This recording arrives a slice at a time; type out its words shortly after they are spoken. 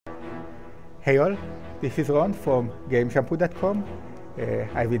Hey all, this is Ron from GameShampoo.com.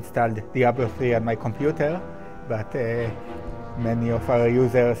 I've installed Diablo 3 on my computer, but many of our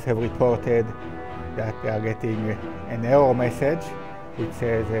users have reported that they are getting an error message which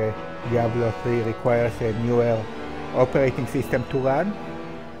says Diablo 3 requires a newer operating system to run.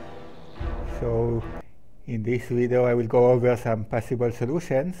 So in this video I will go over some possible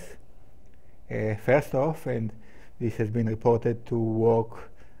solutions. First off, and this has been reported to work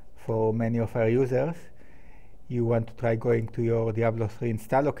for many of our users, you want to try going to your Diablo 3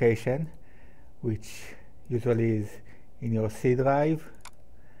 install location, which usually is in your C drive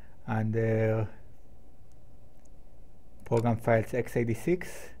under Program Files x86,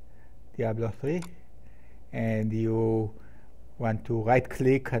 Diablo 3, and you want to right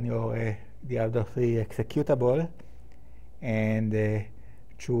click on your Diablo 3 executable and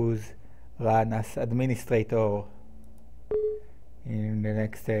choose Run as Administrator. In the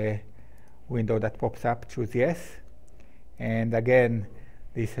next window that pops up, choose yes. And again,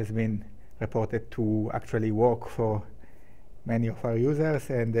 this has been reported to actually work for many of our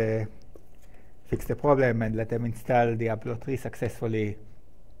users and fix the problem and let them install Diablo 3 successfully.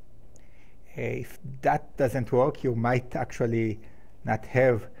 If that doesn't work, you might actually not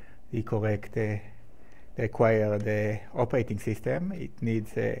have the correct required operating system. It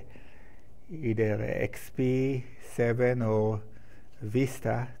needs either XP 7 or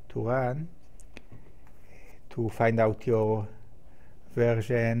Vista to run. To find out your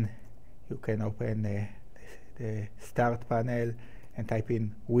version, you can open the start panel and type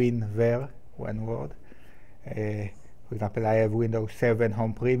in WinVer, one word. For example, I have Windows 7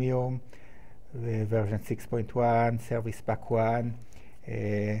 Home Premium, version 6.1, Service Pack 1.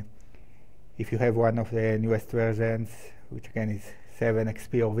 If you have one of the newest versions, which again is 7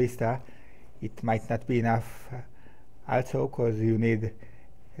 XP or Vista, it might not be enough also, because you need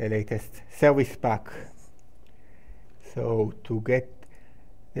the latest service pack. So to get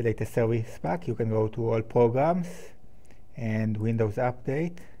the latest service pack, you can go to All Programs and Windows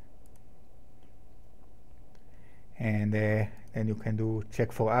Update, and then you can do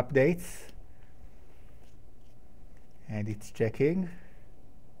check for updates, and it's checking,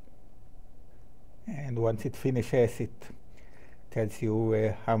 and once it finishes, it tells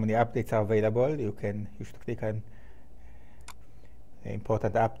you how many updates are available. You should click on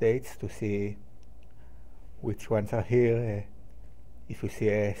important updates to see which ones are here. If you see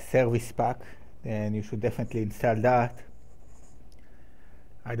a service pack, then you should definitely install that.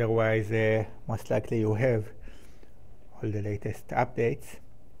 Otherwise, most likely you have all the latest updates.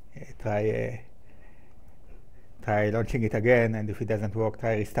 Try launching it again, and if it doesn't work,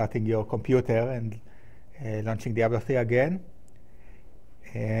 try restarting your computer and launching Diablo 3 again.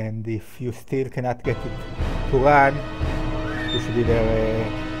 And if you still cannot get it to run, you should either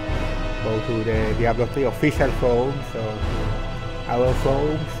go to the Diablo 3 official forums or our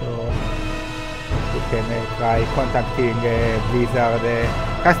forums, or you can try contacting Blizzard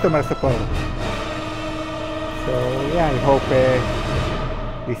customer support. So yeah, I hope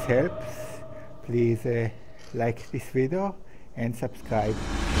this helps. Please like this video and subscribe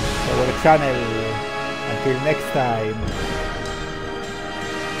to our channel. Until next time.